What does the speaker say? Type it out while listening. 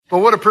But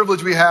what a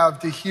privilege we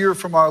have to hear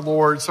from our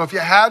Lord. So if you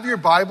have your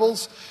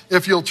Bibles,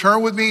 if you'll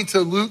turn with me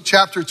to Luke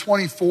chapter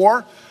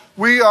 24,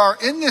 we are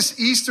in this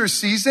Easter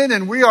season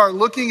and we are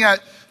looking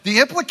at the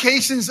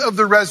implications of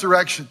the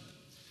resurrection.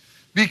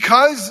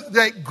 Because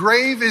that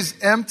grave is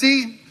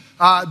empty,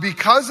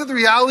 because of the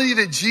reality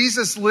that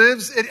Jesus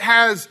lives, it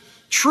has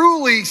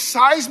truly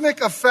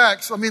seismic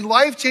effects,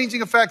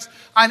 life-changing effects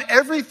on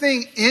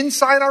everything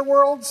inside our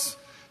worlds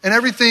and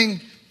everything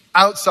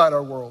outside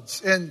our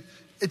worlds. And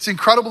it's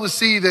incredible to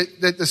see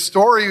that the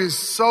story is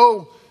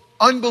so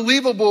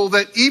unbelievable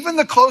that even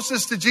the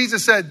closest to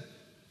Jesus said,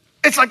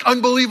 it's like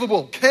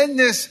unbelievable. Can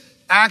this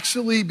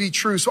actually be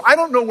true? So I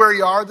don't know where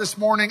you are this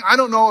morning. I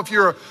don't know if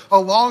you're a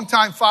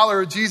longtime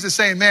follower of Jesus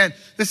saying, man,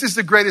 this is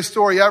the greatest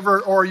story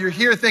ever. Or you're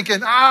here thinking,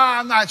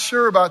 I'm not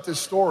sure about this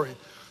story.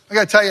 I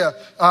got to tell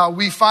you,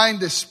 we find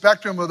the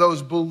spectrum of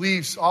those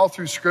beliefs all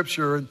through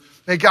Scripture. And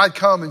may God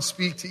come and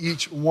speak to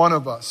each one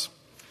of us.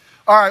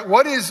 All right,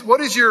 what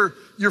is your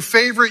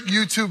favorite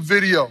YouTube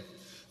video?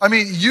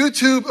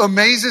 YouTube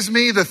amazes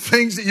me, the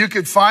things that you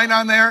could find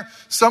on there.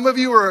 Some of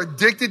you are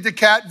addicted to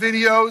cat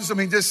videos.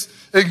 Just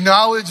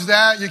acknowledge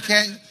that. You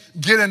can't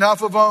get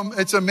enough of them.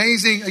 It's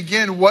amazing,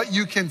 again, what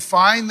you can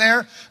find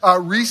there.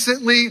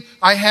 Recently,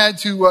 I had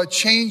to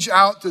change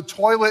out the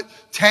toilet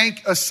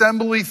tank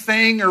assembly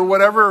thing or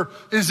whatever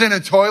is in a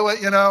toilet,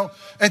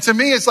 And to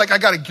me, it's like I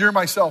got to gear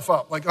myself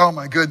up. Like, oh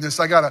my goodness,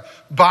 I got to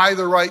buy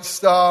the right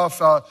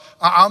stuff.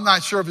 I'm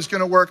not sure if it's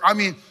going to work.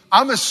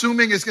 I'm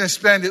assuming it's going to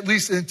spend at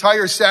least an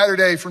entire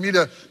Saturday for me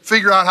to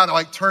figure out how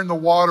to turn the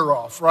water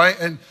off, right?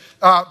 And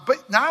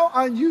but now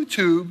on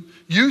YouTube,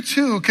 you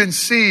too can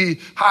see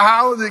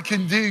how they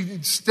can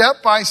do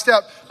step by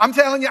step. I'm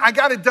telling you, I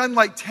got it done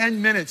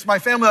 10 minutes. My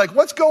family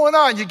what's going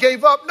on? You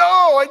gave up? No,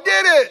 I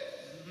did it.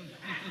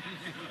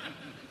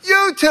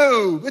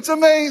 YouTube, it's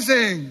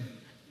amazing.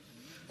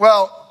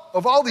 Well,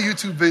 of all the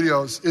YouTube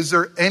videos, is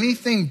there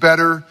anything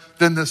better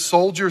than the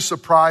soldier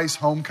surprise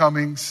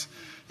homecomings?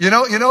 You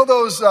know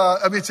those,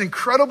 it's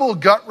incredible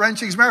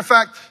gut-wrenching. As a matter of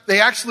fact,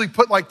 they actually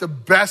put the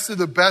best of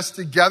the best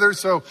together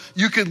so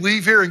you could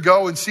leave here and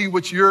go and see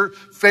what's your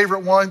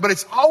favorite one. But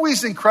it's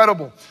always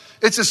incredible.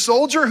 It's a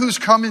soldier who's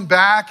coming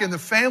back and the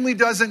family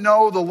doesn't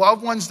know, the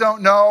loved ones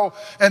don't know,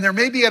 and they're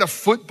maybe at a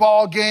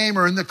football game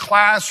or in the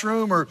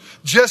classroom or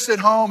just at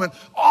home, and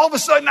all of a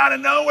sudden out of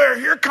nowhere,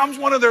 here comes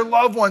one of their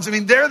loved ones.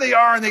 There they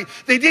are, and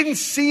they didn't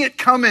see it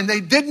coming. They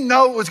didn't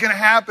know it was going to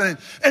happen,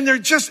 and they're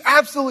just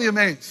absolutely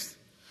amazed.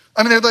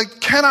 They're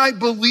like, can I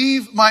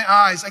believe my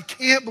eyes? I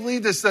can't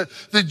believe this.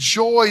 The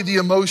joy, the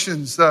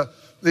emotions, the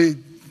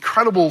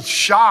incredible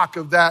shock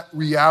of that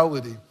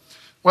reality.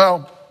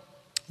 Well,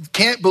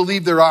 can't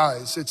believe their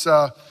eyes. It's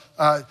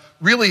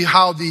really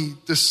how the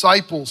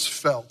disciples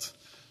felt.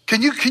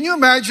 Can you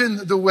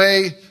imagine the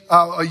way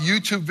a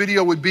YouTube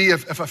video would be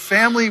if a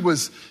family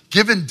was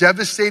given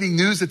devastating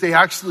news that they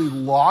actually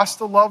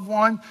lost a loved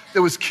one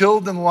that was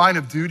killed in the line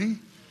of duty?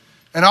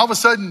 And all of a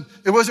sudden,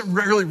 it wasn't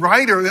really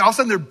right, or all of a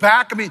sudden they're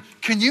back.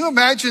 Can you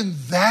imagine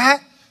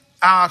that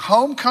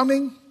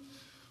homecoming?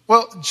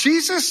 Well,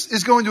 Jesus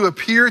is going to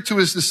appear to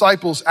his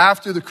disciples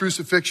after the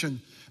crucifixion.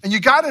 And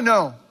you got to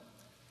know,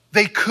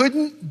 they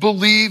couldn't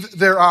believe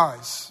their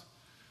eyes.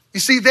 You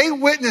see, they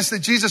witnessed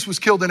that Jesus was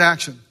killed in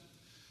action.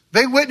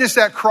 They witnessed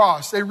that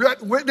cross. They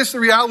witnessed the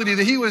reality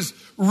that he was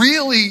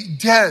really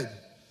dead.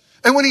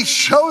 And when he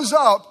shows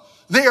up,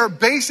 they are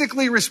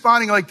basically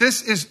responding like,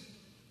 this is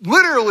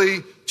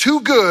literally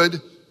too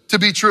good to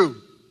be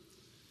true.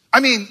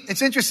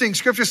 It's interesting.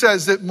 Scripture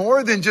says that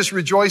more than just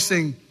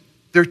rejoicing,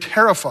 they're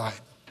terrified.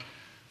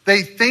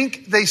 They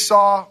think they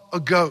saw a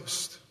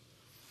ghost.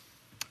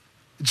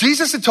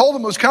 Jesus had told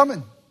them it was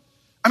coming.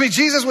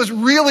 Jesus was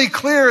really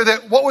clear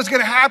that what was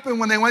going to happen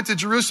when they went to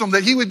Jerusalem,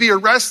 that he would be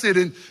arrested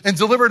and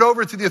delivered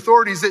over to the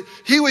authorities, that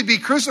he would be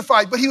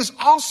crucified. But he was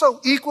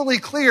also equally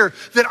clear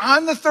that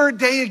on the third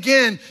day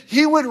again,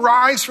 he would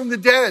rise from the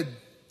dead.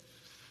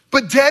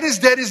 But dead is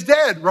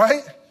dead,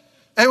 right?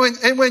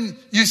 And when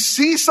you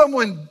see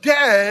someone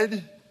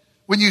dead,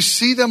 when you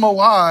see them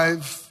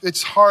alive,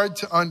 it's hard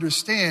to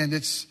understand.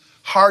 It's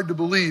hard to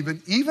believe.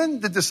 And even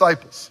the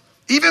disciples,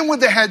 even with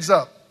the heads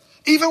up,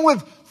 even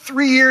with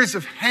 3 years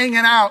of hanging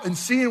out and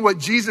seeing what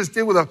Jesus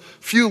did with a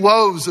few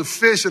loaves of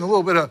fish and a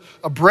little bit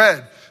of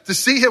bread, to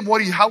see him,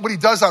 what he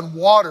does on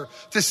water,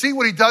 to see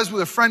what he does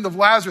with a friend of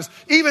Lazarus,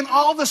 even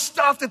all the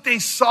stuff that they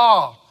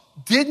saw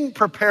didn't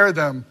prepare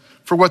them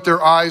for what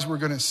their eyes were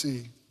going to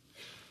see.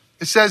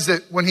 It says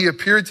that when he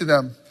appeared to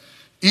them,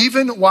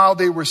 even while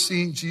they were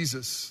seeing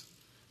Jesus,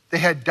 they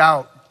had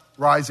doubt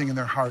rising in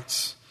their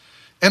hearts.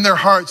 In their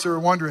hearts, they were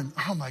wondering,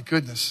 oh my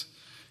goodness,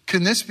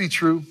 can this be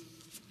true?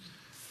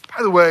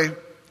 By the way,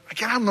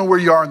 again, I don't know where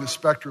you are in the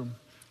spectrum,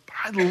 but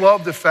I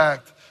love the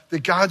fact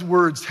that God's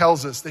word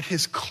tells us that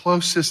his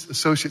closest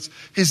associates,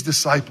 his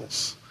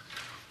disciples,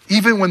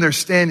 even when they're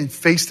standing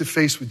face to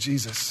face with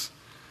Jesus,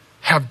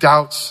 have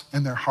doubts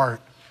in their heart.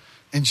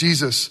 And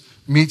Jesus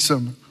meets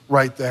them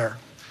right there.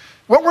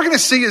 What we're going to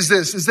see is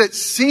this, is that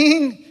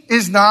seeing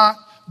is not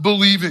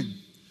believing.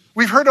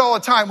 We've heard it all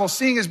the time. Well,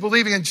 seeing is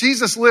believing. And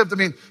Jesus lived,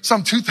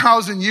 some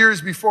 2,000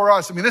 years before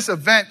us. This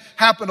event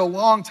happened a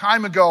long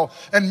time ago.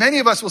 And many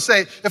of us will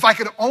say, if I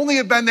could only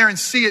have been there and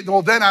see it,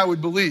 well, then I would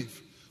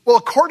believe. Well,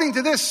 according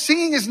to this,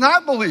 seeing is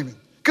not believing,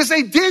 because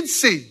they did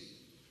see.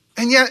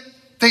 And yet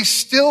they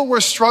still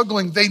were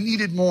struggling. They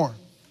needed more.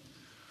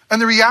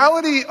 And the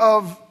reality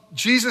of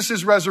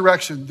Jesus'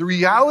 resurrection, the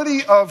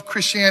reality of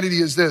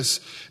Christianity is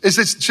this, is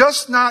it's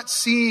just not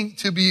seeing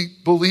to be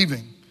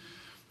believing.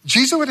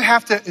 Jesus would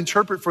have to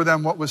interpret for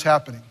them what was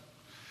happening.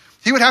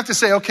 He would have to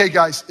say, okay,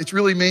 guys, it's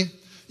really me.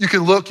 You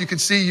can look, you can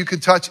see, you can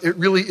touch. It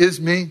really is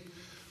me.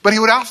 But he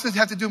would also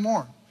have to do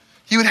more.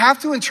 He would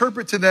have to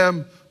interpret to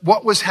them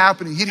what was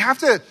happening. He'd have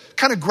to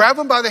kind of grab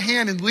them by the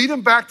hand and lead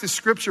them back to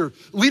Scripture,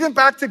 lead them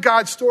back to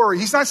God's story.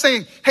 He's not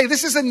saying, hey,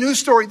 this is a new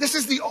story. This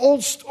is the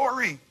old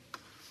story.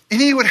 And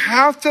he would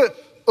have to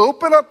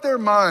open up their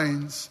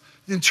minds,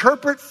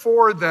 interpret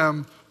for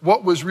them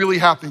what was really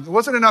happening. It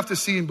wasn't enough to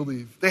see and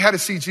believe. They had to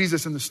see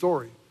Jesus in the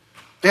story.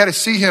 They had to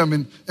see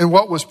him in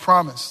what was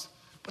promised.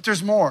 But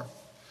there's more.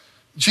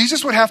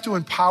 Jesus would have to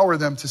empower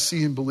them to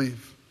see and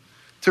believe,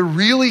 to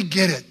really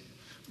get it.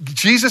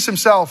 Jesus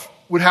himself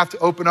would have to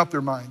open up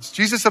their minds.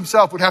 Jesus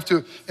himself would have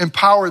to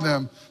empower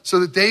them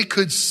so that they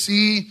could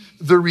see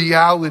the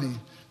reality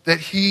that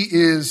he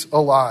is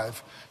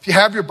alive. If you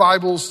have your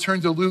Bibles,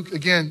 turn to Luke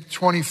again,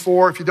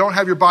 24. If you don't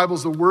have your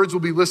Bibles, the words will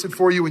be listed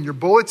for you in your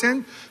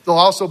bulletin. They'll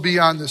also be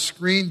on the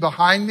screen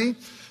behind me.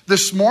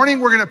 This morning,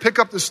 we're going to pick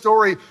up the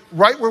story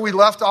right where we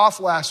left off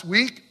last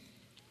week.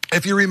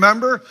 If you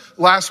remember,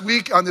 last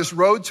week on this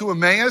road to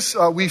Emmaus,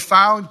 we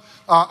found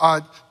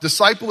a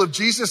disciple of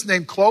Jesus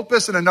named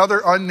Clopas and another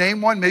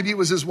unnamed one. Maybe it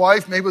was his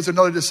wife, maybe it was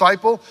another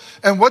disciple.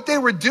 And what they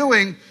were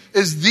doing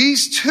is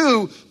these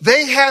two,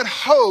 they had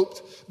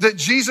hoped that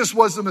Jesus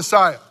was the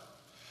Messiah.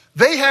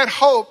 They had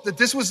hope that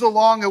this was the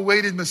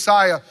long-awaited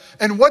Messiah.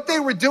 And what they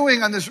were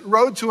doing on this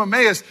road to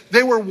Emmaus,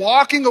 they were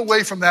walking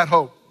away from that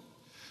hope.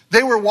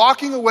 They were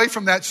walking away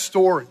from that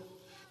story.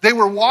 They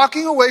were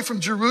walking away from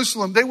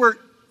Jerusalem. They were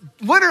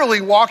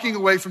literally walking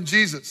away from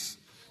Jesus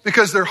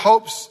because their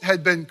hopes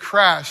had been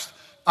crashed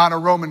on a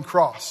Roman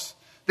cross.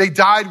 They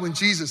died when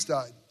Jesus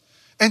died.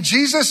 And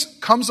Jesus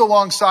comes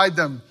alongside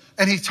them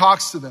and he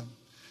talks to them.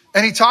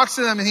 And he talks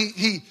to them and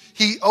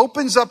he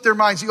opens up their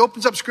minds. He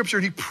opens up Scripture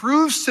and he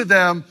proves to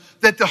them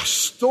that the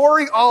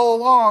story all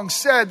along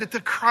said that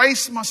the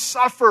Christ must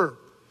suffer.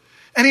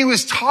 And he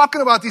was talking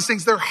about these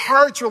things. Their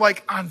hearts were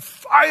like on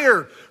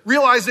fire,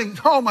 realizing,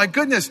 oh my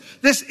goodness,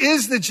 this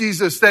is the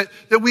Jesus that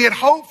we had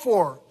hoped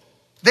for.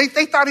 They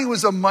thought he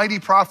was a mighty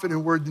prophet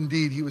in word and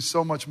deed. He was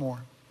so much more.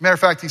 Matter of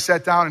fact, he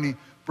sat down and he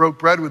broke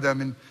bread with them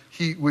and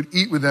he would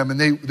eat with them and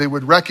they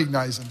would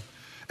recognize him.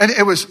 And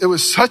it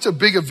was such a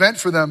big event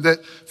for them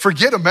that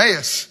forget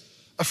Emmaus,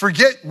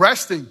 forget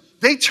resting.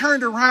 They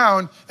turned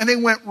around and they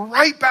went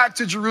right back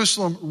to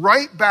Jerusalem,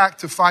 right back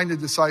to find the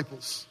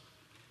disciples.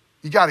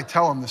 You got to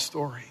tell them the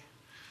story.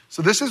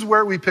 So this is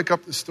where we pick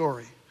up the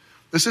story.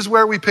 This is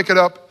where we pick it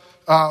up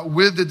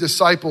with the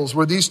disciples,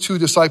 where these two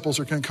disciples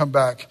are going to come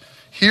back.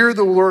 Hear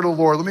the word of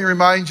the Lord. Let me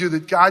remind you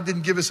that God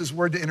didn't give us his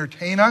word to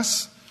entertain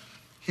us.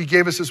 He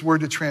gave us his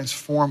word to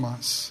transform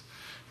us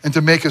and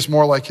to make us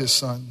more like his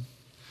son.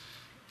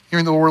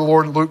 Hearing the word of the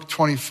Lord in Luke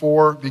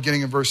 24,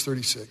 beginning in verse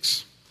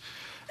 36.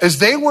 As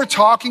they were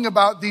talking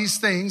about these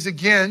things,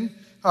 again,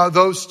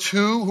 those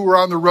two who were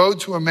on the road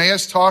to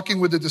Emmaus talking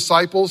with the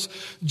disciples,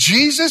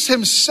 Jesus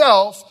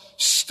himself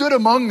stood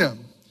among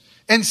them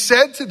and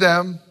said to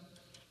them,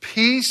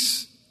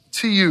 peace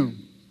to you.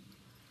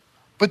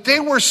 But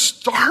they were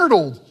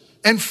startled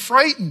and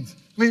frightened.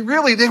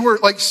 Really, they were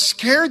like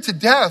scared to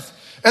death.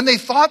 And they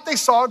thought they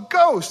saw a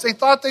ghost. They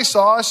thought they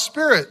saw a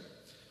spirit.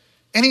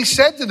 And he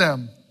said to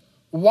them,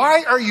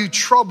 why are you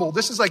troubled?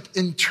 This is like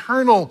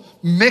internal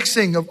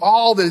mixing of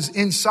all that is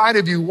inside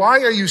of you.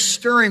 Why are you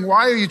stirring?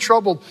 Why are you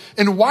troubled?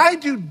 And why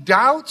do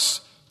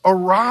doubts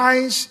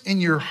arise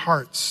in your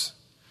hearts?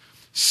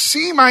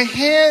 See my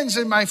hands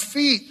and my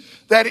feet,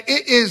 that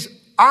it is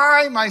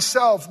I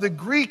myself. The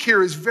Greek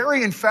here is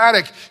very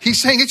emphatic.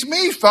 He's saying, it's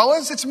me,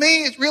 fellas. It's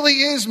me. It really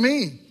is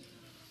me.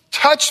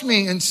 Touch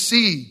me and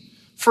see.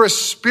 For a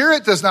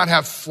spirit does not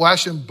have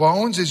flesh and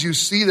bones as you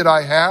see that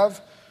I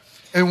have.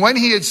 And when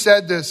he had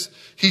said this,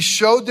 he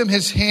showed them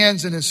his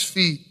hands and his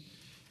feet.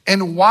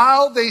 And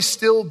while they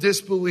still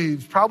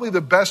disbelieved, probably the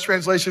best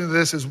translation of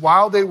this is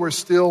while they were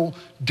still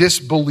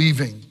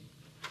disbelieving,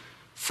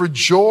 for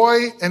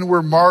joy and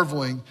were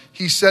marveling,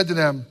 he said to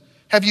them,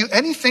 have you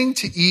anything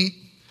to eat?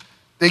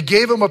 They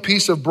gave him a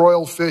piece of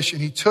broiled fish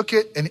and he took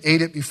it and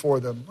ate it before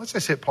them. Let's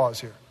just hit pause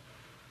here.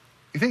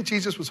 You think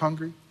Jesus was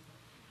hungry?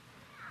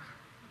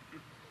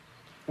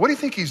 What do you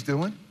think he's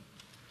doing?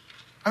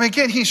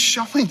 Again, he's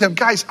showing them,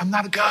 guys, I'm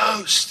not a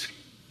ghost.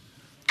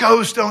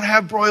 Ghosts don't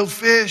have broiled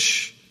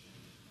fish,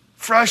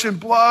 flesh and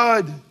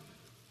blood.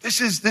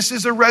 This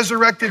is a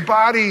resurrected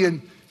body.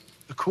 And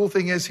the cool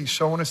thing is he's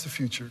showing us the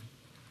future.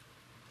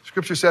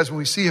 Scripture says when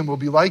we see him, we'll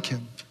be like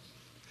him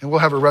and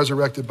we'll have a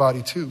resurrected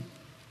body too.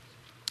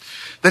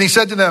 Then he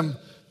said to them,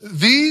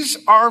 these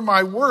are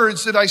my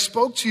words that I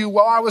spoke to you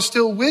while I was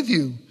still with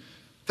you,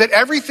 that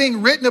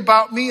everything written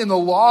about me in the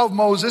law of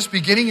Moses,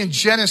 beginning in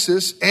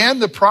Genesis,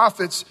 and the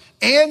prophets,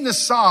 and the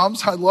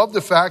Psalms, I love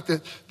the fact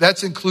that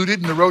that's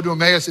included in the road to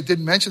Emmaus, it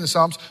didn't mention the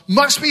Psalms,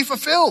 must be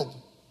fulfilled.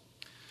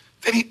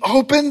 Then he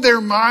opened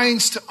their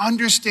minds to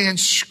understand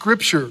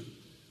Scripture.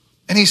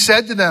 And he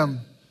said to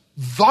them,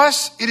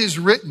 thus it is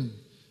written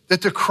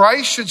that the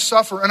Christ should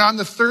suffer and on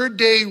the third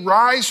day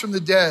rise from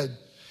the dead,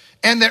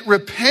 and that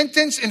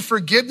repentance and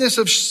forgiveness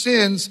of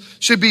sins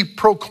should be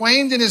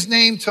proclaimed in his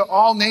name to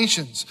all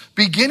nations,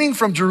 beginning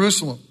from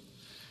Jerusalem.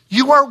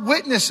 You are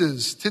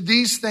witnesses to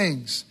these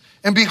things.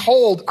 And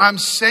behold, I'm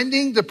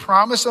sending the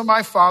promise of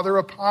my Father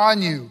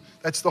upon you.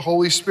 That's the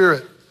Holy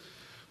Spirit.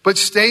 But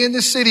stay in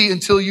the city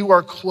until you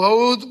are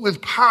clothed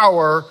with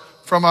power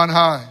from on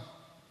high.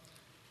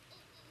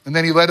 And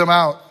then he led them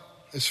out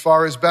as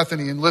far as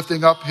Bethany, and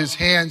lifting up his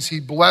hands, he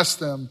blessed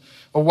them.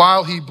 And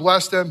while he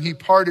blessed them, he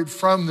parted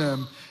from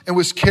them and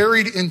was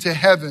carried into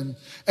heaven.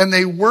 And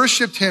they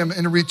worshiped him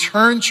and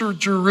returned to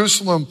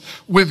Jerusalem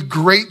with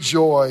great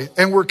joy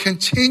and were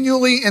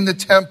continually in the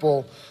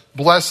temple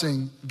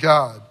blessing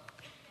God.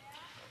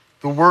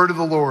 The word of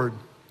the Lord.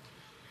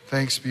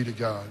 Thanks be to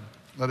God.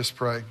 Let us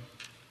pray.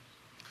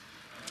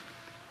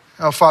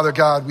 Now, Father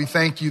God, we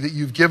thank you that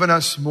you've given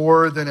us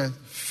more than a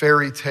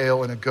fairy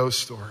tale and a ghost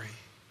story.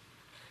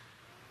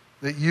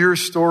 That your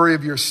story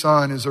of your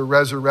son is a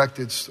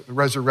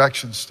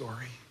resurrection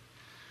story.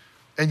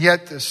 And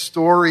yet the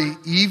story,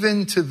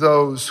 even to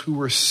those who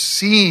were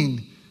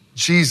seeing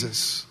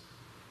Jesus,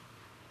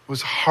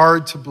 was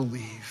hard to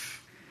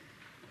believe.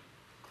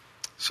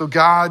 So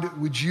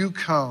God, would you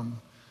come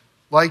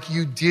like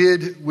you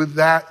did with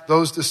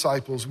those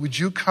disciples? Would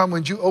you come,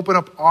 would you open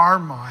up our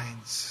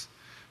minds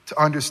to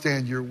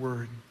understand your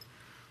word?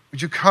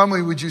 Would you come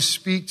and would you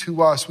speak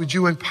to us? Would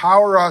you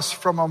empower us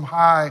from on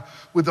high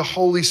with the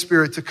Holy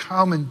Spirit to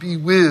come and be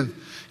with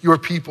your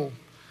people?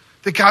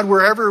 That God,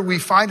 wherever we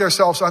find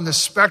ourselves on the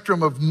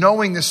spectrum of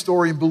knowing this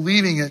story and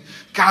believing it,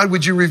 God,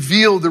 would you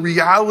reveal the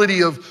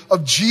reality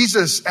of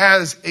Jesus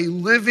as a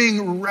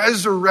living,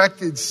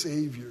 resurrected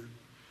Savior?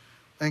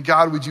 And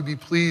God, would you be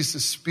pleased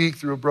to speak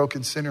through a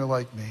broken sinner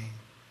like me?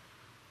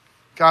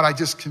 God, I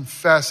just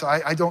confess,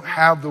 I don't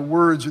have the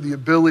words or the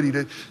ability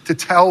to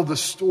tell the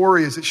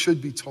story as it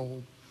should be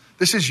told.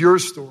 This is your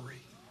story.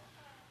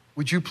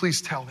 Would you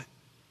please tell it?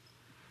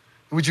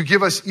 And would you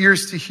give us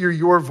ears to hear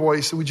your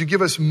voice? And would you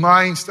give us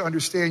minds to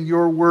understand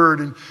your word?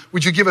 And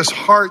would you give us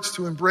hearts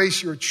to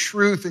embrace your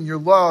truth and your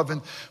love?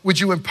 And would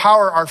you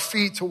empower our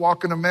feet to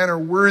walk in a manner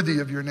worthy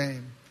of your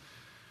name?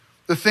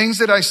 The things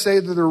that I say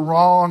that are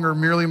wrong or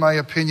merely my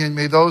opinion,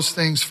 may those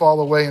things fall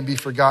away and be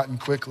forgotten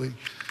quickly.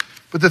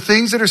 But the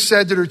things that are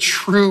said that are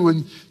true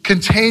and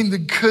contain the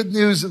good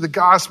news of the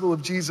gospel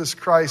of Jesus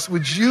Christ,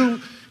 would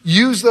you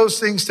use those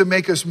things to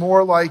make us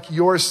more like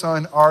your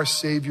Son, our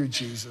Savior,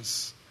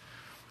 Jesus?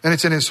 And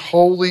it's in his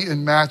holy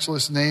and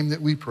matchless name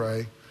that we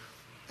pray.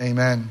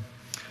 Amen.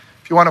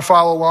 If you want to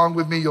follow along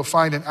with me, you'll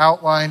find an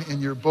outline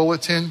in your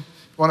bulletin. You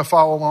want to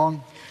follow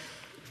along?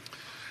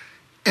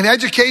 In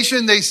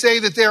education, they say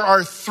that there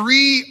are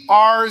 3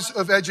 R's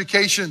of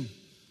education.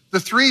 The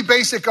 3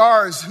 basic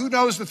R's. Who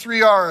knows the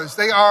 3 R's?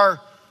 They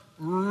are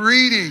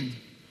reading,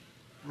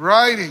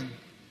 writing,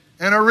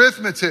 and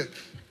arithmetic.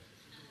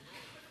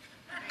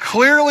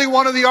 Clearly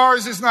one of the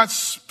R's is not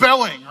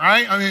spelling,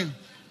 right? I mean,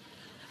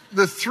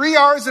 the 3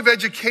 R's of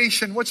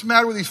education, what's the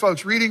matter with these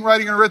folks? Reading,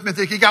 writing, and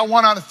arithmetic. You got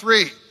 1 out of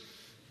 3.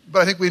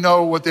 But I think we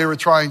know what they were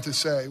trying to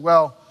say.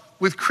 Well,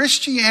 with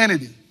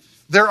Christianity,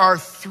 there are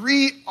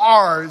 3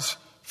 R's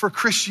for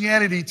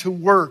Christianity to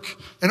work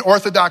in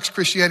Orthodox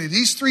Christianity.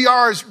 These 3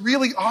 R's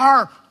really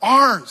are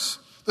R's.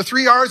 The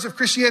 3 R's of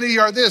Christianity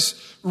are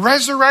this: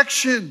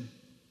 resurrection,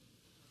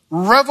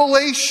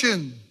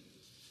 revelation,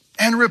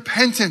 and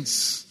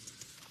repentance.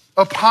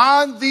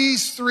 Upon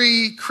these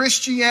 3,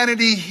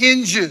 Christianity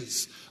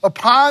hinges.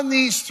 Upon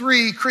these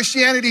 3,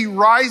 Christianity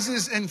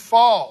rises and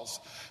falls.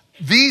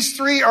 These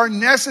 3 are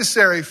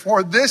necessary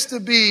for this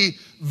to be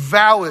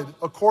valid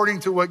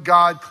according to what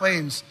God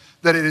claims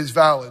that it is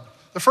valid.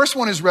 The first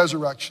one is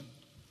resurrection.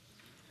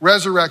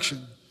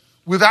 Resurrection.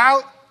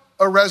 Without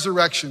a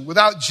resurrection,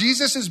 without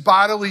Jesus'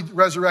 bodily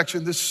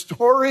resurrection, the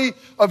story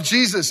of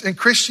Jesus and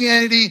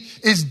Christianity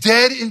is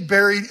dead and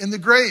buried in the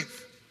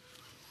grave.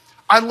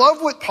 I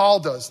love what Paul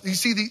does. You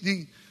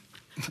see,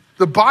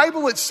 the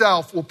Bible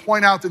itself will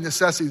point out the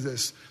necessity of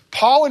this.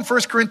 Paul in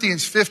 1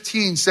 Corinthians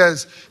 15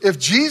 says, if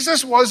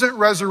Jesus wasn't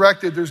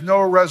resurrected, there's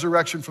no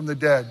resurrection from the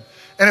dead.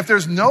 And if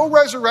there's no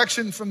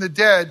resurrection from the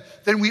dead,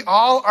 then we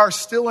all are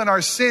still in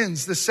our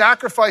sins. The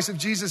sacrifice of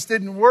Jesus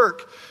didn't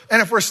work.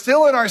 And if we're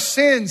still in our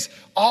sins,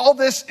 all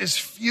this is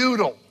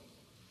futile.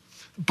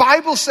 The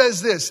Bible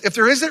says this: if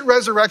there isn't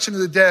resurrection of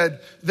the dead,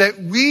 that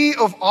we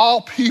of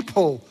all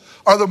people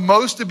are the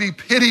most to be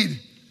pitied.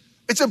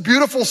 It's a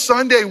beautiful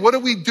Sunday. What are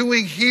we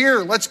doing here?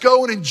 Let's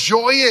go and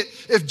enjoy it.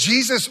 If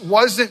Jesus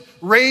wasn't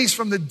raised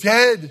from the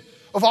dead,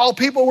 of all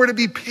people, we're to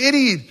be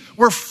pitied.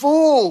 We're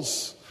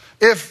fools.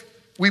 If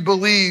we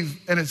believe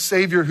in a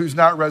Savior who's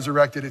not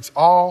resurrected, it's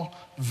all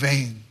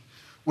vain.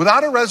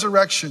 Without a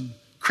resurrection,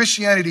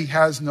 Christianity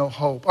has no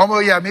hope. Oh,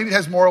 well, yeah, maybe it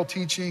has moral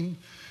teaching.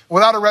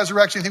 Without a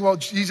resurrection, you think, well,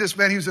 Jesus,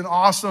 man, he was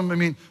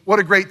what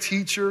a great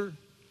teacher.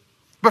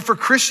 But for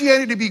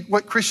Christianity to be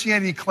what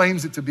Christianity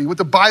claims it to be, what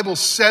the Bible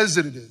says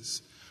that it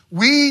is,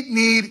 we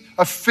need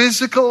a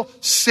physical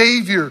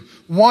Savior,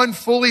 one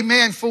fully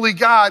man, fully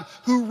God,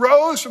 who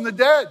rose from the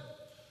dead.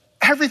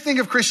 Everything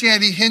of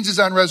Christianity hinges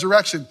on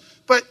resurrection.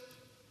 But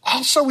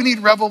also we need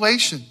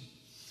revelation.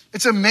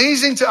 It's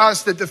amazing to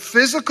us that the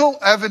physical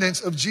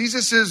evidence of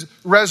Jesus'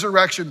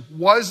 resurrection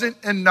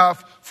wasn't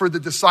enough for the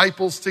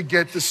disciples to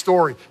get the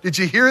story. Did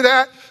you hear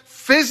that?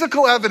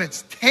 Physical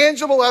evidence,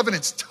 tangible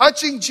evidence,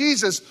 touching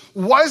Jesus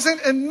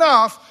wasn't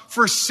enough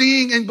for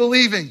seeing and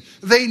believing.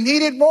 They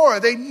needed more.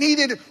 They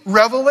needed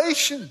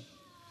revelation.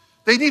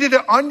 They needed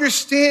to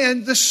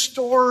understand the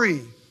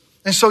story.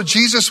 And so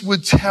Jesus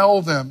would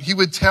tell them. He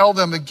would tell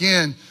them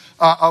again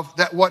of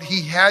that what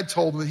he had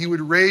told them, that he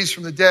would raise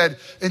from the dead.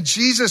 And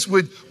Jesus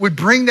would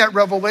bring that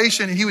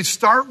revelation, and he would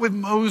start with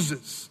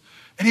Moses.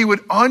 And he would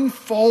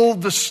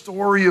unfold the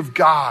story of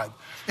God.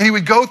 And he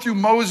would go through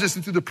Moses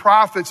and through the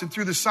prophets and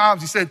through the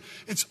Psalms. He said,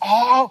 it's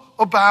all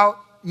about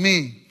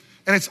me.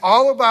 And it's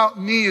all about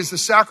me as the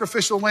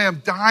sacrificial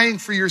lamb dying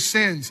for your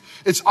sins.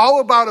 It's all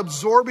about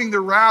absorbing the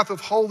wrath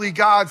of holy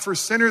God for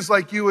sinners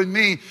like you and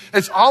me.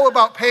 It's all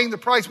about paying the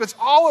price, but it's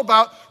all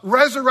about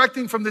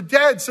resurrecting from the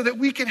dead so that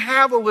we can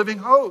have a living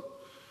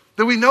hope,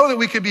 that we know that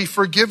we can be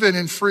forgiven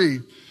and free.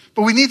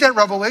 But we need that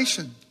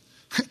revelation.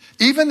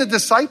 Even the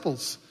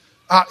disciples,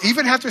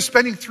 even after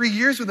spending 3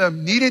 years with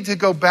them, needed to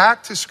go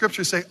back to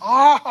Scripture and say,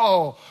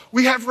 oh,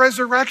 we have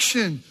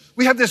resurrection.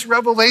 We have this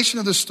revelation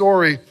of the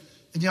story.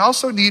 And you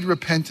also need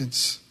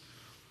repentance.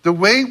 The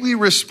way we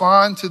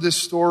respond to this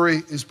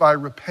story is by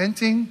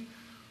repenting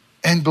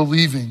and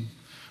believing.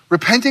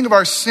 Repenting of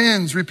our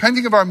sins,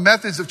 repenting of our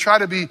methods of trying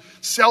to be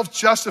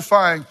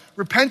self-justifying,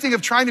 repenting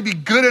of trying to be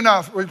good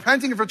enough,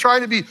 repenting of trying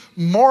to be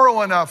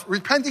moral enough,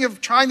 repenting of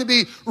trying to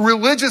be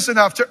religious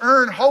enough to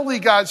earn holy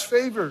God's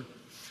favor.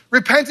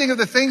 Repenting of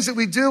the things that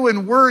we do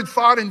in word,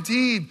 thought, and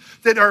deed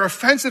that are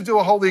offensive to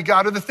a holy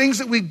God, or the things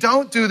that we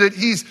don't do that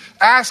he's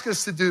asked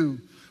us to do.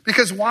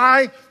 Because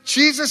why?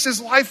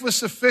 Jesus' life was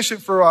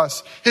sufficient for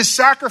us. His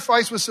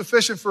sacrifice was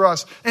sufficient for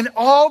us. And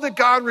all that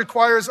God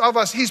requires of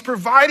us, he's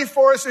provided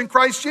for us in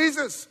Christ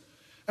Jesus.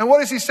 And what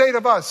does he say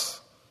to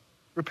us?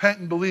 Repent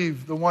and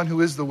believe the one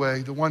who is the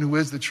way, the one who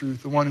is the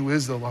truth, the one who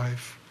is the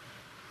life.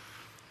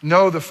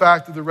 Know the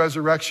fact that the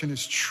resurrection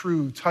is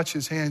true. Touch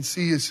his hand.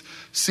 See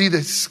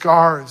the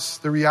scars,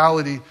 the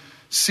reality.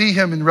 See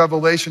him in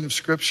revelation of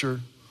Scripture.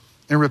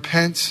 And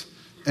repent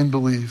and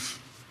believe.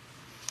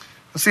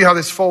 Let's see how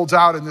this folds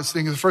out in this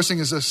thing. The first thing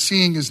is that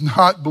seeing is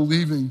not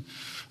believing.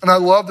 And I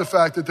love the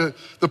fact that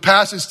the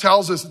passage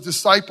tells us that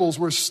disciples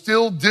were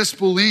still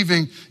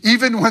disbelieving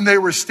even when they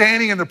were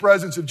standing in the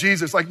presence of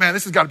Jesus. Like, man,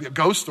 this has got to be a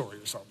ghost story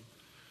or something.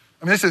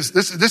 I mean,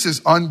 this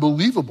is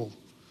unbelievable.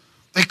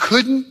 They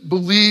couldn't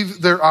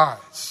believe their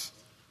eyes.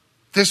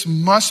 This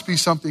must be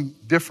something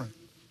different.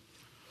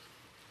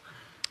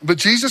 But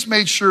Jesus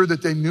made sure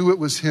that they knew it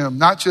was him,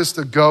 not just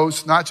a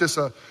ghost, not just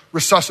a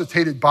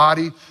resuscitated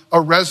body, a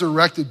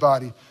resurrected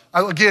body.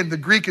 Again, the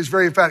Greek is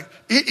very emphatic.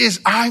 It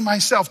is I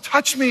myself.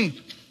 Touch me,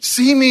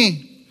 see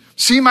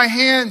my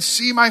hands,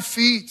 see my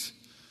feet.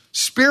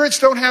 Spirits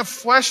don't have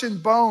flesh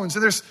and bones.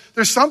 And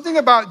there's something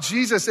about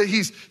Jesus that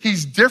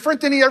he's different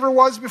than he ever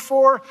was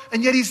before,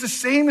 and yet he's the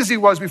same as he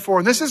was before.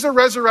 And this is a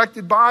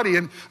resurrected body,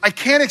 and I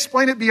can't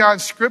explain it beyond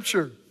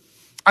Scripture.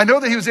 I know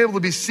that he was able to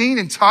be seen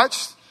and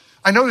touched.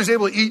 I know he was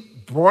able to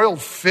eat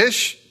broiled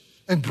fish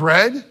and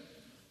bread.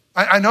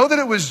 I know that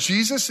it was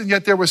Jesus, and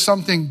yet there was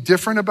something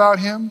different about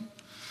him.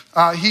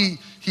 He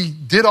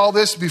did all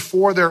this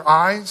before their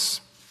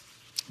eyes.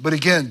 But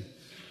again,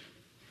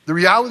 the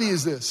reality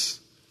is this.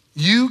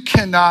 You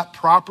cannot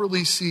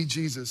properly see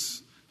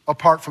Jesus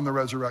apart from the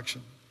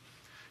resurrection.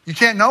 You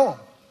can't know him.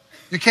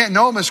 You can't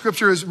know him as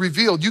Scripture is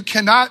revealed. You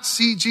cannot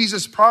see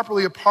Jesus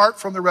properly apart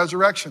from the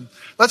resurrection.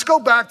 Let's go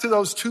back to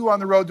those two on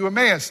the road to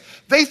Emmaus.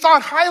 They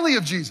thought highly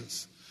of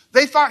Jesus.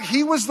 They thought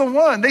he was the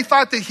one. They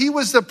thought that he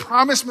was the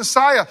promised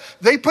Messiah.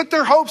 They put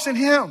their hopes in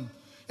him.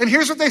 And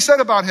here's what they said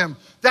about him.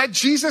 That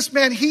Jesus,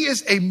 man, he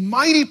is a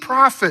mighty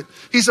prophet.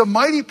 He's a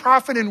mighty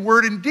prophet in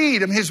word and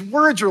deed. And his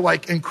words are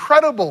like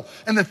incredible.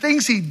 And the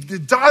things he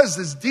does,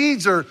 his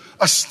deeds are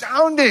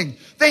astounding.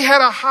 They had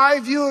a high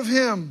view of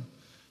him.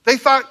 They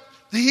thought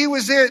he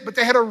was it, but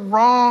they had a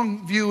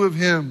wrong view of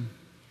him.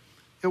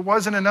 It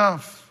wasn't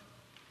enough.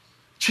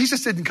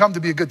 Jesus didn't come to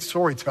be a good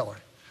storyteller.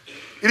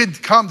 He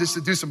didn't come just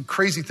to do some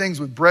crazy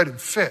things with bread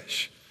and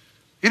fish.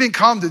 He didn't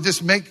come to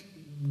just make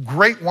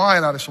great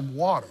wine out of some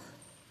water.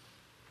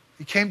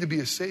 He came to be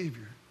a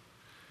Savior.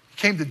 He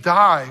came to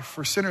die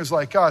for sinners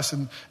like us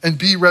and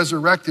be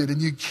resurrected.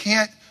 And you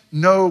can't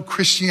know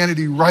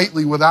Christianity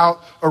rightly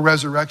without a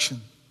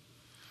resurrection.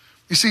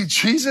 You see,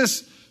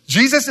 Jesus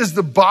is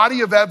the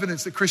body of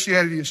evidence that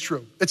Christianity is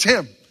true. It's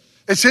him.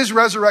 It's his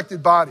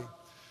resurrected body.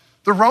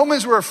 The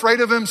Romans were afraid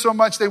of him so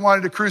much they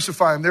wanted to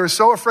crucify him. They were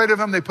so afraid of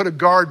him, they put a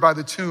guard by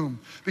the tomb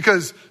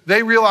because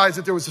they realized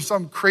that there was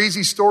some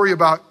crazy story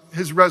about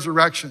his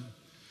resurrection.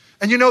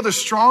 And you know, the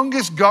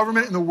strongest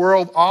government in the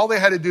world, all they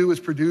had to do was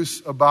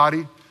produce a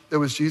body that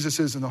was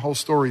Jesus's, and the whole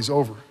story's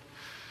over.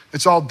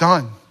 It's all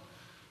done.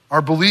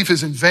 Our belief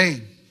is in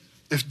vain.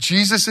 If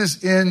Jesus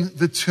is in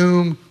the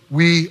tomb,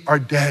 we are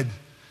dead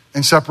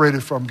and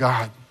separated from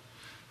God.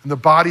 And the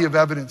body of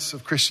evidence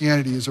of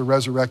Christianity is a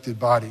resurrected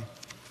body.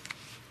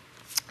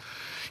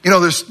 You know,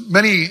 there's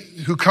many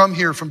who come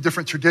here from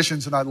different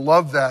traditions, and I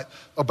love that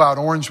about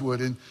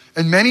Orangewood.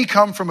 And many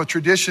come from a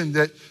tradition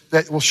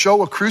that will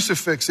show a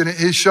crucifix, and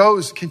it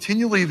shows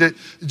continually that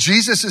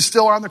Jesus is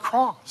still on the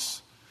cross.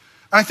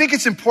 And I think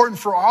it's important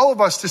for all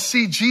of us to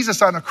see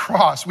Jesus on a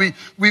cross. We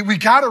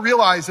got to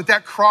realize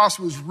that cross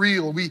was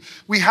real.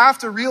 We have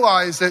to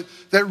realize that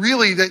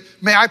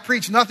may I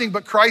preach nothing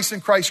but Christ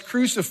and Christ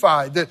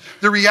crucified. That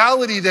the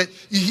reality that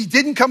he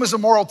didn't come as a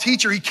moral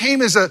teacher. He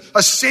came as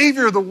a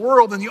savior of the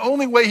world. And the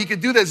only way he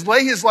could do that is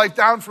lay his life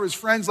down for his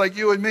friends like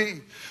you and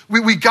me.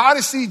 We got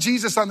to see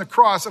Jesus on the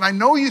cross. And I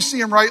know you see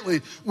him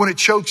rightly when it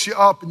chokes you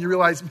up and you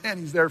realize, man,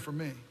 he's there for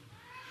me.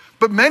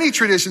 But many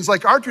traditions,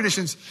 like our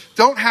traditions,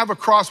 don't have a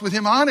cross with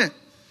him on it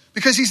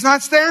because he's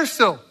not there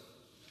still.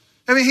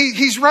 I mean,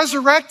 he's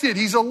resurrected.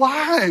 He's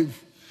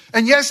alive.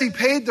 And yes, he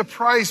paid the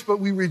price, but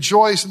we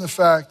rejoice in the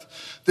fact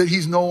that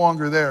he's no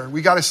longer there.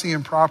 We got to see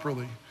him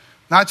properly.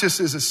 Not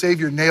just as a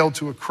savior nailed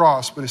to a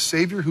cross, but a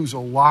savior who's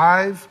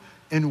alive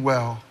and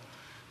well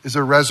is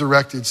a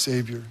resurrected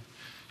savior.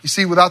 You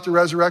see, without the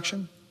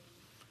resurrection,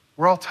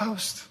 we're all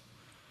toast.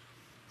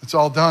 It's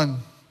all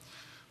done.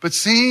 But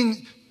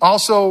seeing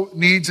also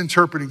needs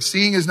interpreting.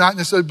 Seeing is not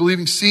necessarily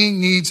believing.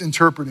 Seeing needs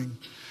interpreting.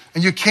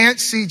 And you can't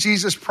see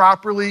Jesus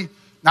properly,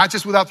 not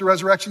just without the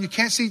resurrection. You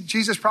can't see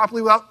Jesus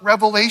properly without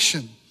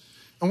revelation.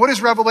 And what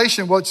is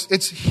revelation? Well,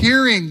 it's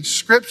hearing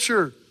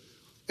Scripture.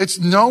 It's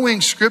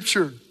knowing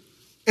Scripture.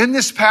 In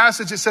this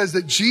passage, it says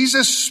that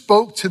Jesus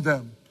spoke to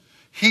them.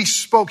 He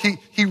spoke.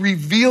 He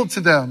revealed to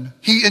them.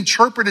 He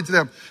interpreted to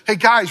them. Hey,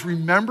 guys,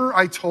 remember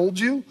I told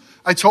you?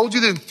 I told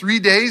you that in 3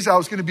 days I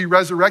was going to be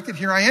resurrected.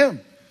 Here I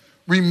am.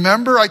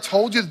 Remember, I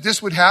told you that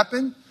this would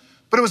happen?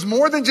 But it was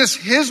more than just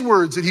his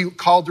words that he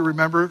called to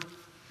remember.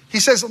 He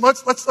says,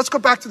 let's go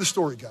back to the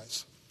story,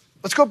 guys.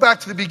 Let's go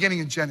back to the beginning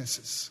in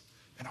Genesis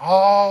and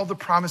all the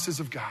promises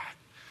of God.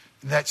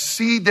 And that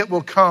seed that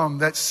will come,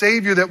 that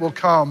savior that will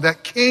come,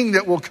 that king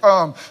that will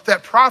come,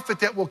 that prophet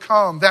that will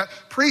come, that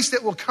priest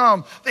that will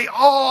come. They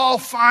all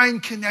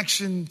find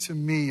connection to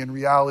me and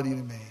reality to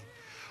me.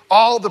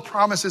 All the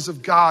promises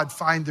of God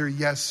find their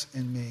yes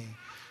in me.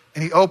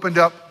 And he opened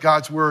up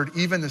God's word,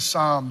 even the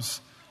Psalms.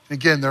 And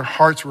again, their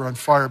hearts were on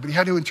fire, but he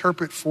had to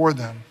interpret for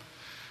them.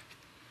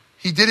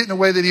 He did it in a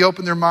way that he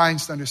opened their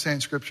minds to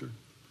understand Scripture.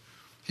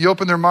 He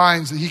opened their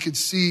minds that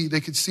they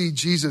could see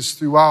Jesus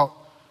throughout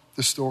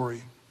the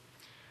story.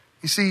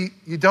 You see,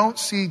 you don't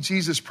see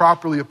Jesus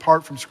properly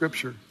apart from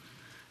Scripture.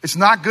 It's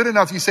not good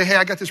enough. You say, hey,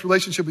 I got this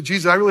relationship with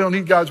Jesus. I really don't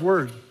need God's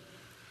word.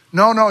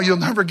 No, you'll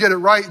never get it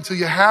right until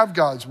you have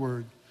God's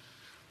word.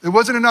 It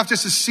wasn't enough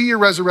just to see a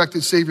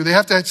resurrected Savior. They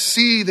have to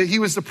see that he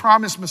was the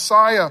promised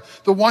Messiah,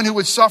 the one who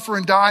would suffer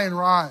and die and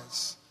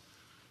rise,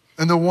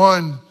 and the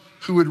one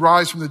who would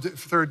rise from the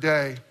third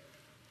day.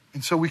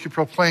 And so we could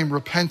proclaim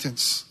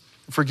repentance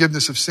and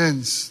forgiveness of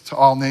sins to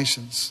all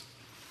nations.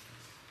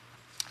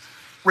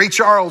 Ray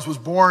Charles was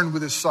born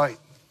with his sight.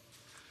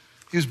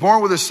 He was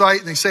born with his sight,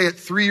 and they say at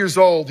 3 years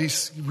old, he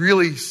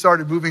really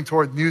started moving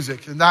toward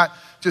music, and not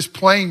just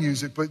playing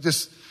music, but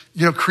just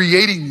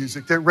creating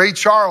music. That Ray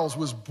Charles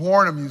was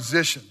born a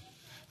musician.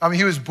 I mean,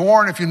 he was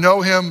born, if you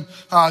know him,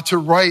 to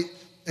write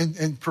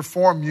and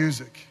perform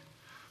music.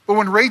 But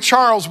when Ray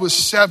Charles was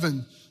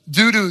 7,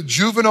 due to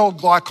juvenile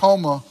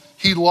glaucoma,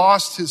 he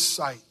lost his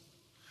sight.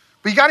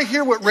 But you got to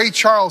hear what Ray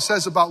Charles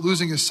says about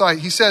losing his sight.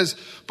 He says,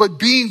 but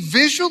being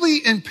visually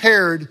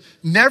impaired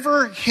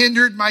never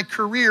hindered my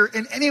career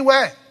in any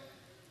way.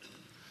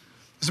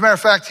 As a matter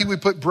of fact, he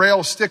would put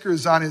Braille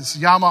stickers on his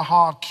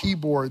Yamaha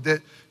keyboard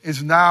that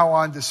is now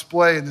on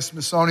display in the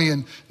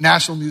Smithsonian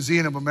National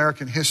Museum of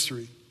American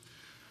History.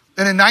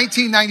 And in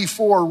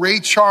 1994, Ray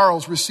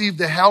Charles received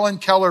the Helen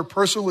Keller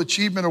Personal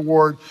Achievement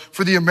Award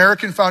for the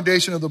American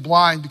Foundation of the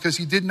Blind because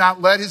he did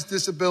not let his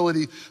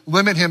disability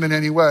limit him in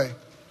any way.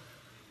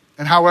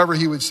 And however,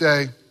 he would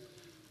say,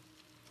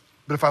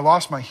 but if I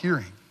lost my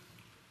hearing,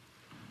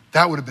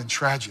 that would have been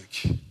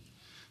tragic.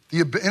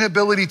 The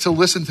inability to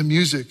listen to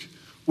music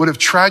would have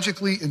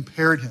tragically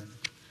impaired him.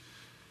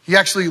 He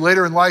actually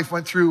later in life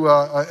went through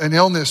an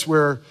illness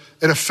where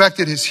it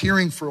affected his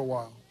hearing for a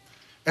while.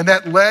 And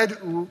that led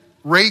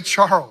Ray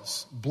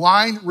Charles,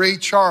 blind Ray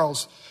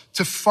Charles,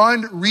 to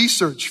fund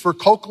research for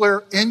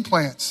cochlear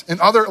implants and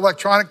other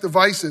electronic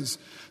devices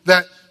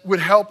that would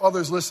help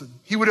others listen.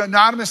 He would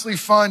anonymously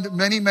fund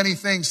many, many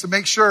things to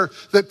make sure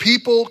that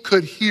people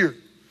could hear.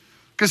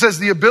 Because as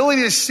the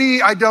ability to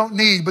see, I don't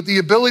need, but the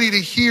ability to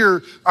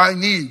hear, I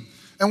need.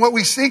 And what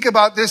we think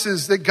about this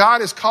is that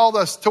God has called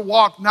us to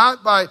walk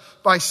not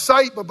by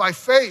sight, but by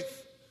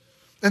faith.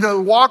 And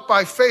to walk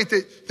by faith,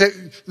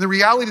 that the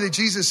reality that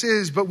Jesus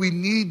is, but we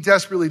need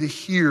desperately to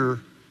hear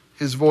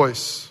his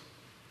voice.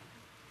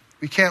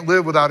 We can't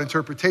live without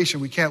interpretation.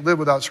 We can't live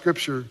without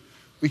scripture.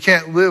 We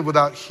can't live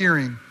without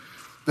hearing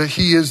that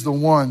he is the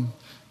one.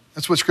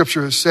 That's what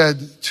scripture has said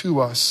to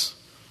us.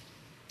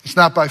 It's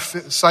not by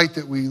sight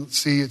that we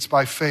see, it's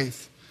by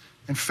faith.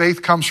 And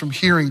faith comes from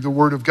hearing the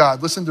word of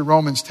God. Listen to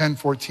Romans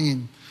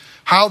 10:14.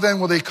 How then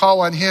will they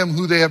call on him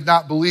who they have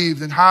not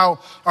believed? And how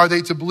are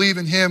they to believe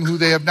in him who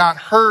they have not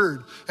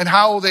heard? And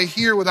how will they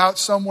hear without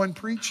someone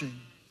preaching?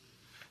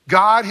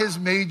 God has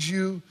made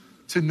you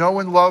to know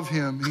and love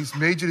him. And he's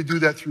made you to do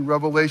that through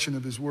revelation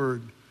of his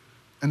word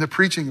and the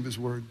preaching of his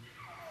word.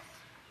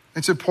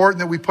 It's important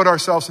that we put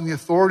ourselves in the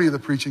authority of the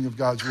preaching of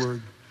God's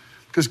word,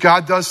 because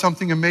God does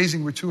something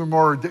amazing where two or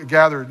more are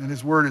gathered and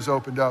his word is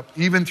opened up,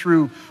 even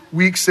through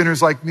weak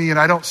sinners like me. And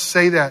I don't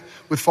say that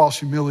with false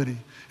humility.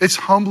 It's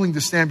humbling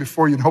to stand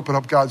before you and open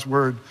up God's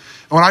word.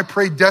 And when I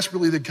pray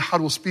desperately that God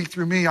will speak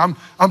through me, I'm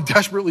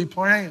desperately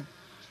praying.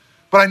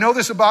 But I know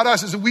this about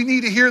us, is that we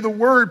need to hear the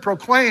word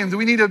proclaimed.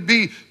 We need to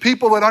be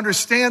people that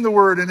understand the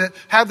word and that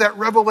have that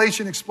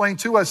revelation explained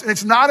to us. And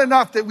it's not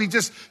enough that we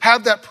just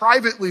have that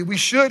privately. We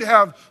should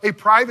have a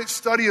private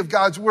study of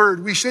God's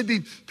word. We should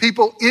be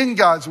people in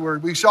God's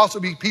word. We should also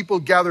be people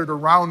gathered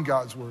around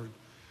God's word.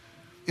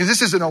 You know,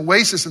 this is an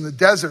oasis in the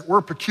desert.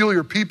 We're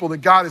peculiar people that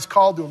God has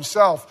called to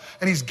himself.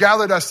 And he's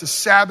gathered us to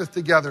Sabbath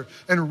together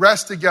and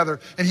rest together.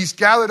 And he's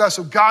gathered us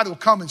so God will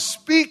come and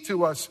speak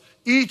to us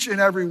each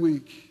and every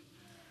week.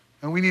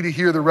 And we need to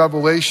hear the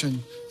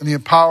revelation and the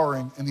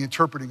empowering and the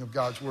interpreting of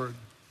God's word.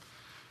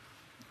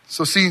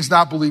 So seeing's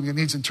not believing, it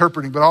needs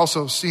interpreting, but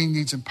also seeing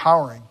needs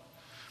empowering.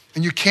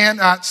 And you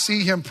cannot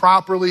see him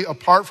properly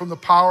apart from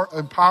the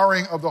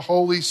empowering of the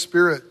Holy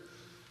Spirit.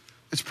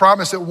 It's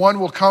promised that one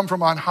will come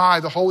from on high,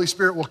 the Holy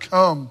Spirit will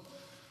come.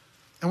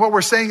 And what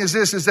we're saying is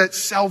this, is that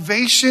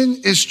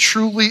salvation is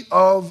truly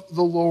of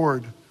the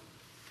Lord,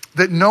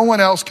 that no one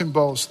else can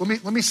boast.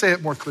 Let me say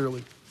it more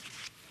clearly.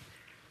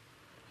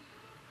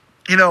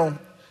 You know,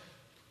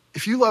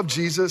 if you love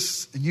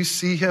Jesus and you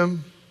see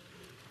him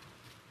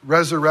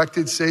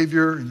resurrected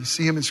Savior and you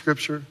see him in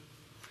scripture, do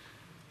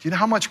you know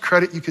how much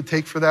credit you could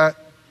take for that?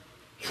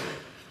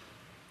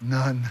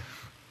 None.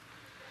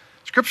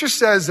 Scripture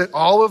says that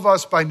all of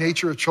us by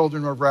nature are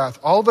children of wrath.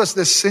 All of us,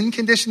 this sin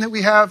condition that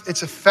we have,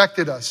 it's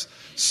affected us.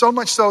 So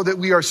much so that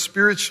we are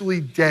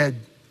spiritually dead.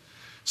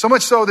 So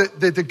much so that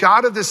the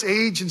God of this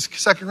age in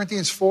 2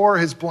 Corinthians 4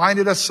 has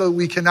blinded us so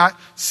we cannot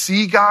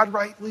see God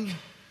rightly.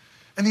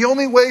 And the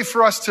only way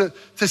for us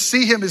to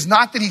see him is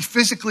not that he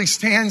physically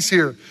stands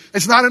here.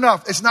 It's not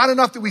enough. It's not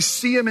enough that we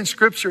see him in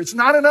scripture. It's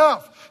not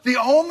enough. The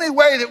only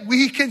way that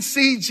we can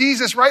see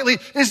Jesus rightly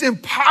is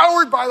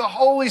empowered by the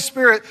Holy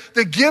Spirit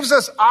that gives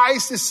us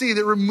eyes to see,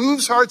 that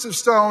removes hearts of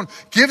stone,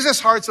 gives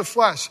us hearts of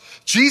flesh.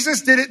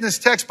 Jesus did it in this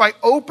text by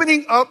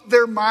opening up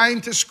their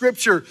mind to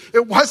scripture.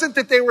 It wasn't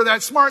that they were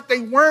that smart. They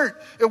weren't.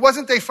 It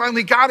wasn't they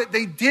finally got it.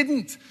 They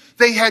didn't.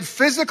 They had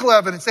physical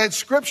evidence. They had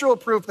scriptural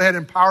proof. They had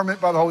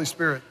empowerment by the Holy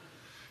Spirit.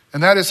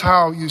 And that is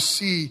how you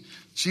see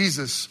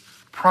Jesus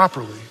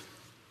properly.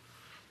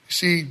 You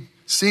see,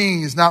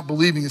 seeing is not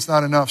believing. It's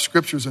not enough.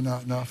 Scriptures are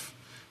not enough.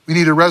 We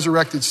need a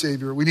resurrected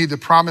Savior. We need the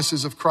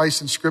promises of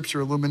Christ in Scripture,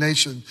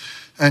 illumination.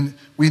 And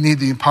we need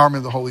the empowerment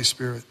of the Holy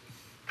Spirit.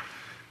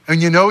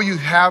 And you know you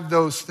have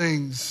those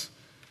things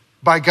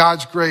by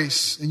God's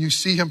grace and you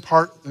see him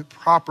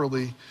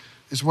properly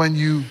is when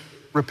you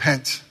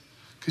repent.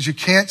 Because you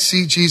can't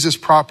see Jesus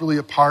properly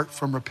apart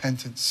from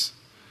repentance.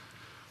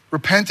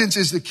 Repentance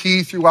is the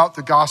key throughout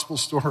the gospel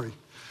story.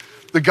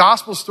 The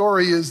gospel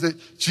story is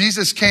that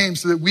Jesus came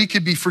so that we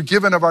could be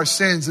forgiven of our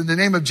sins in the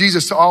name of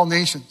Jesus to all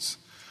nations.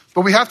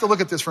 But we have to look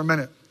at this for a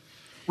minute.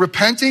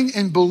 Repenting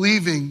and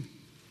believing,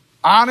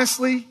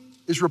 honestly,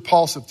 is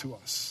repulsive to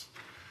us.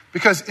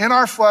 Because in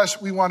our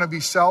flesh, we want to be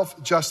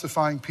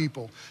self-justifying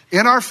people.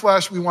 In our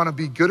flesh, we want to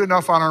be good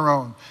enough on our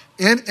own.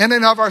 In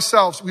and of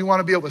ourselves, we want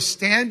to be able to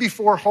stand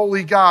before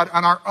holy God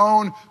on our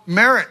own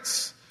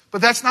merits. But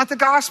that's not the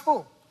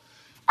gospel.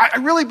 I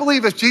really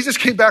believe if Jesus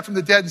came back from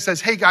the dead and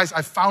says, hey guys,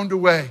 I found a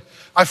way.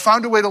 I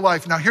found a way to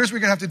life. Now here's what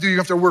you're going to have to do. You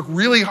have to work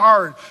really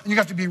hard and you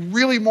have to be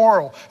really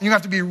moral and you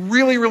have to be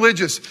really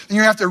religious and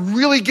you have to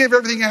really give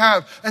everything you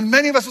have. And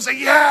many of us will say,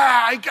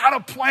 yeah, I got a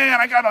plan.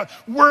 I got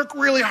to work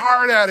really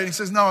hard at it. He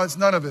says, no, it's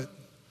none of it.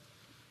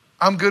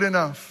 I'm good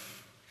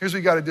enough. Here's what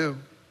you got to do.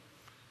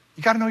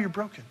 You got to know you're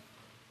broken.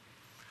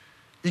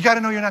 You got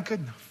to know you're not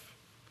good enough.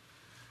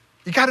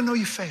 You got to know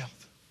you failed.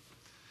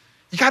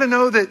 You got to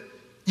know that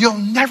you'll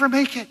never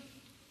make it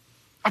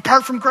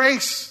apart from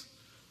grace.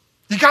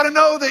 You got to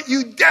know that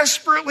you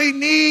desperately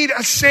need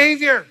a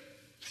Savior.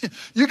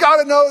 You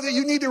got to know that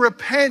you need to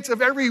repent of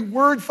every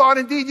word, thought,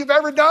 and deed you've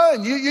ever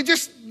done. You're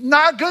just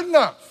not good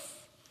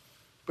enough.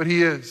 But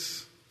he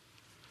is.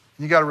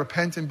 And you got to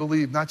repent and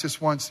believe, not just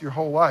once, your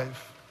whole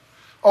life.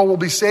 Oh, we'll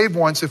be saved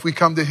once if we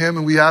come to him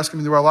and we ask him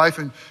into our life,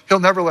 and he'll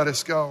never let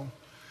us go.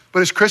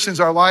 But as Christians,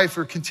 our life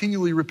are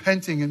continually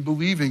repenting and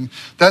believing.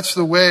 That's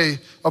the way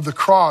of the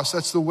cross.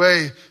 That's the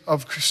way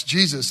of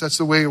Jesus. That's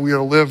the way we are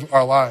to live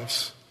our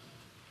lives.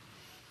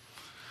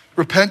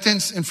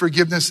 Repentance and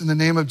forgiveness in the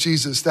name of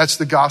Jesus. That's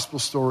the gospel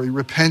story.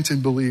 Repent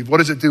and believe. What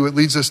does it do? It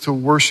leads us to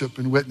worship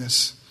and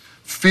witness.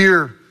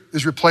 Fear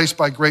is replaced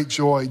by great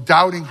joy.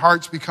 Doubting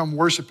hearts become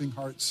worshiping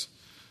hearts.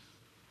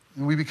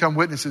 And we become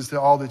witnesses to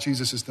all that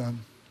Jesus has done.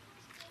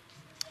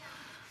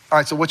 All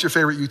right, so what's your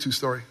favorite YouTube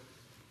story?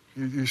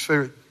 Your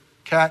favorite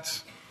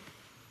cats?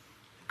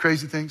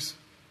 Crazy things?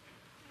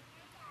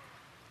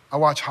 I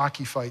watch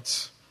hockey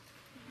fights.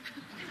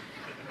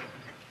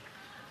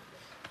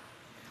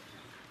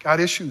 Got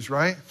issues,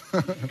 right?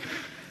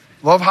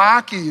 Love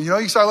hockey.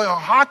 You start like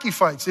hockey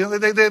fights. They'll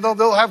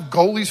have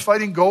goalies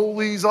fighting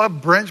goalies. They'll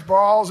have bench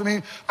balls. I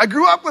mean, I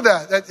grew up with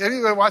that.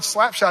 Anybody watch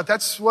Slapshot?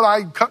 That's what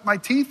I cut my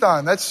teeth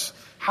on. That's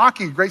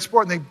hockey, great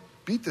sport. And they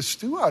beat the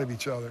stew out of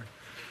each other.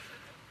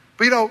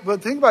 But the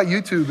thing about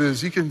YouTube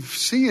is you can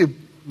see a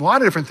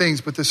lot of different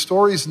things, but the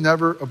story's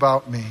never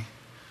about me.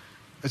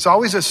 It's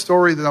always a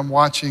story that I'm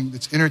watching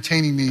that's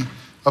entertaining me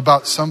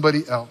about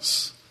somebody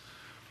else.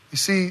 You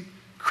see,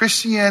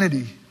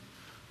 Christianity,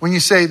 when you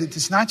say that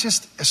it's not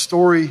just a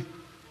story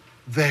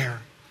there,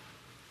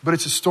 but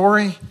it's a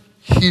story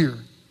here,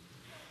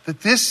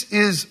 that this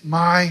is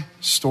my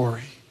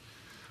story.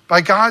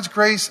 By God's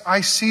grace,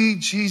 I see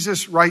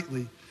Jesus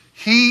rightly.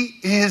 He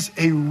is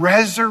a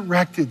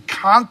resurrected,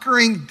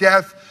 conquering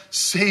death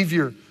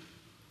Savior,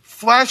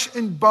 flesh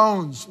and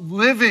bones,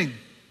 living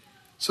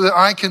so that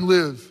I can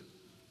live.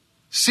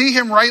 See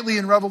him rightly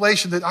in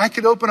Revelation, that I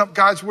could open up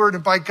God's word,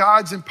 and by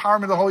God's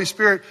empowerment of the Holy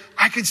Spirit,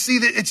 I could see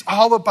that it's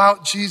all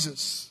about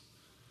Jesus.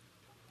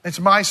 It's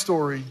my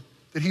story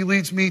that he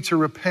leads me to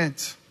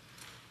repent.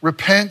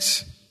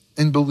 Repent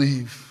and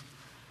believe.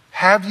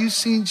 Have you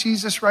seen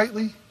Jesus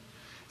rightly?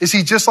 Is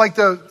he just like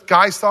the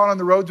guys thought on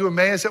the road to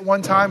Emmaus at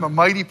one time, a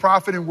mighty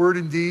prophet in word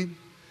and deed?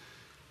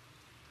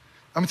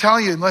 I'm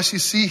telling you, unless you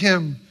see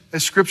him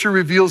as Scripture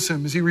reveals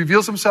him, as he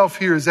reveals himself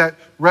here, as that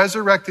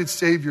resurrected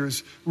Savior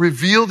is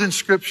revealed in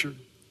Scripture,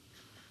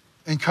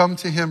 and come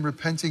to him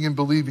repenting and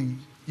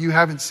believing, you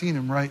haven't seen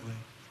him rightly.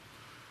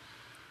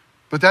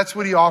 But that's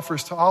what he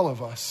offers to all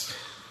of us.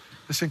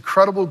 This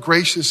incredible,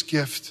 gracious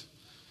gift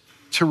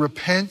to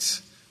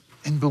repent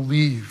and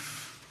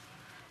believe.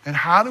 And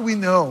how do we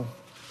know?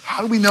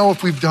 How do we know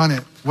if we've done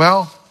it?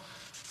 Well,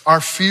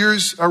 our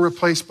fears are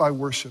replaced by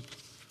worship.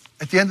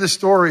 At the end of the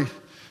story,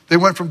 they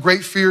went from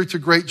great fear to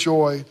great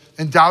joy,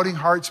 and doubting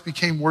hearts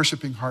became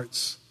worshiping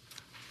hearts.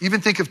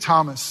 Even think of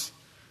Thomas.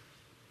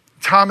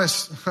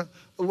 Thomas, I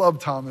love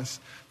Thomas.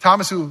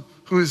 Thomas who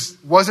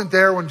wasn't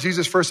there when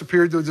Jesus first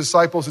appeared to the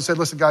disciples and said,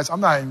 listen guys, I'm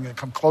not even going to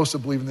come close to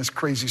believing this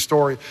crazy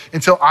story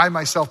until I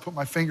myself put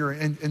my finger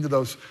into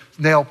those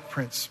nail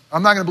prints.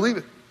 I'm not going to believe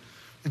it.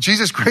 And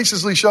Jesus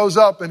graciously shows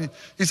up and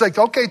he's like,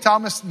 okay,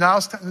 Thomas,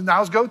 now's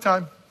go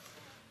time.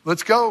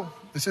 Let's go.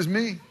 This is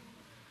me.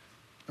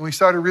 And we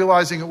started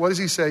realizing it. What does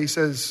he say? He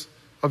says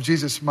of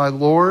Jesus, my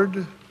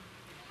Lord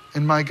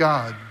and my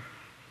God.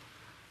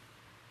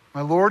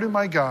 My Lord and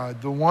my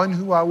God, the one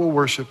who I will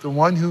worship, the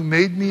one who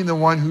made me and the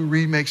one who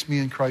remakes me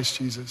in Christ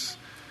Jesus.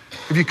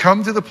 If you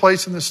come to the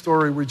place in the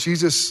story where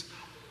Jesus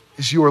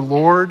is your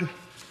Lord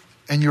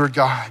and your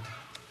God,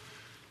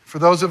 for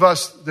those of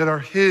us that are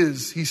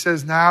his, he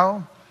says,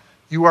 now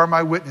you are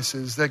my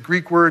witnesses. That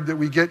Greek word that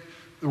we get,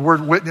 the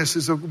word witness,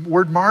 is a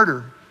word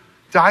martyr.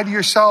 Die to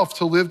yourself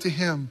to live to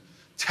him.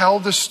 Tell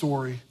the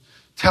story.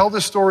 Tell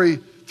the story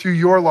through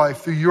your life,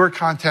 through your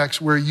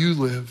context where you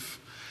live.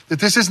 That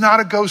this is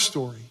not a ghost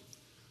story.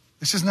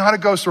 This is not a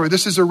ghost story.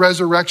 This is a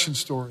resurrection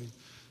story.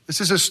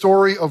 This is a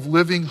story of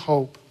living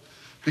hope.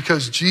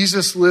 Because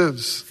Jesus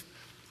lives,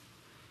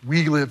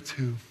 we live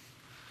too.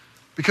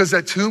 Because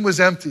that tomb was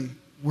empty,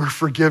 we're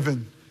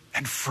forgiven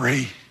and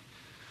free.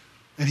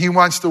 And he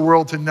wants the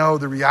world to know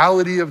the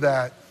reality of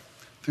that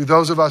through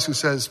those of us who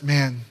says,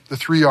 man, the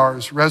 3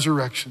 R's,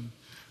 resurrection,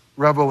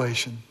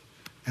 revelation,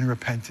 and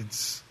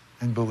repentance,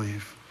 and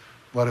believe.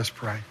 Let us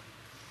pray.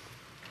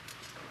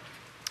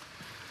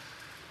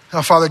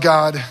 Now, Father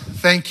God,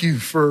 thank you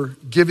for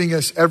giving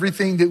us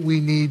everything that we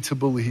need to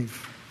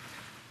believe.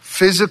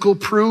 Physical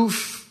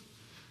proof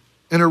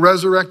in a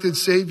resurrected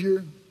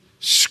Savior,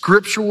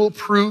 scriptural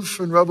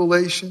proof in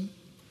Revelation,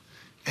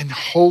 and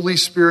Holy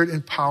Spirit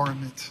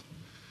empowerment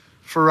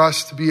for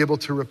us to be able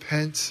to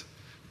repent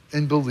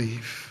and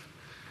believe.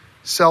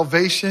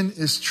 Salvation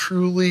is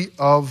truly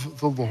of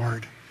the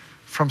Lord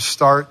from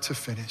start to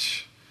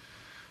finish.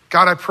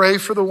 God, I pray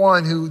for the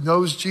one who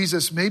knows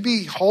Jesus,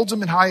 maybe holds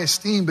him in high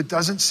esteem, but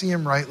doesn't see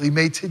him rightly.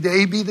 May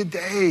today be the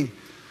day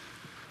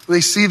where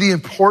they see the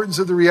importance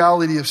of the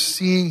reality of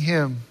seeing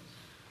him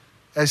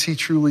as he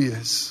truly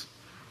is,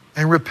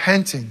 and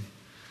repenting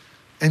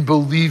and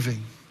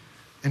believing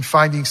and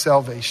finding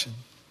salvation.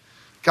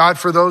 God,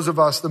 for those of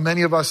us, the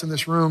many of us in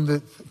this room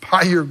that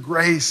by your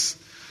grace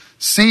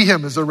see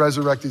him as a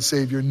resurrected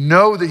Savior,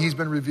 know that he's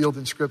been revealed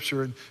in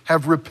Scripture and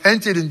have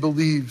repented and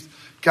believed.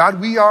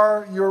 God, we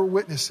are your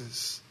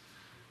witnesses.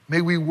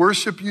 May we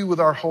worship you with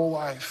our whole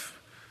life.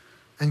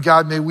 And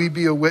God, may we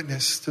be a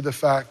witness to the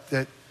fact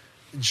that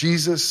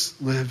Jesus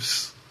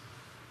lives.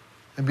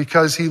 And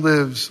because he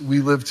lives, we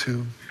live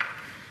too.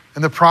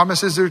 And the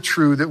promises are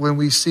true that when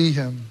we see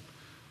him,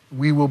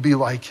 we will be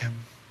like him.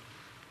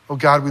 Oh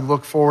God, we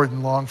look forward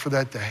and long for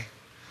that day.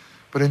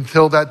 But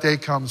until that day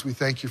comes, we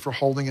thank you for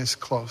holding us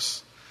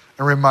close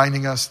and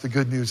reminding us the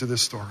good news of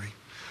this story.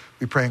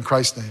 We pray in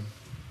Christ's name.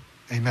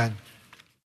 Amen.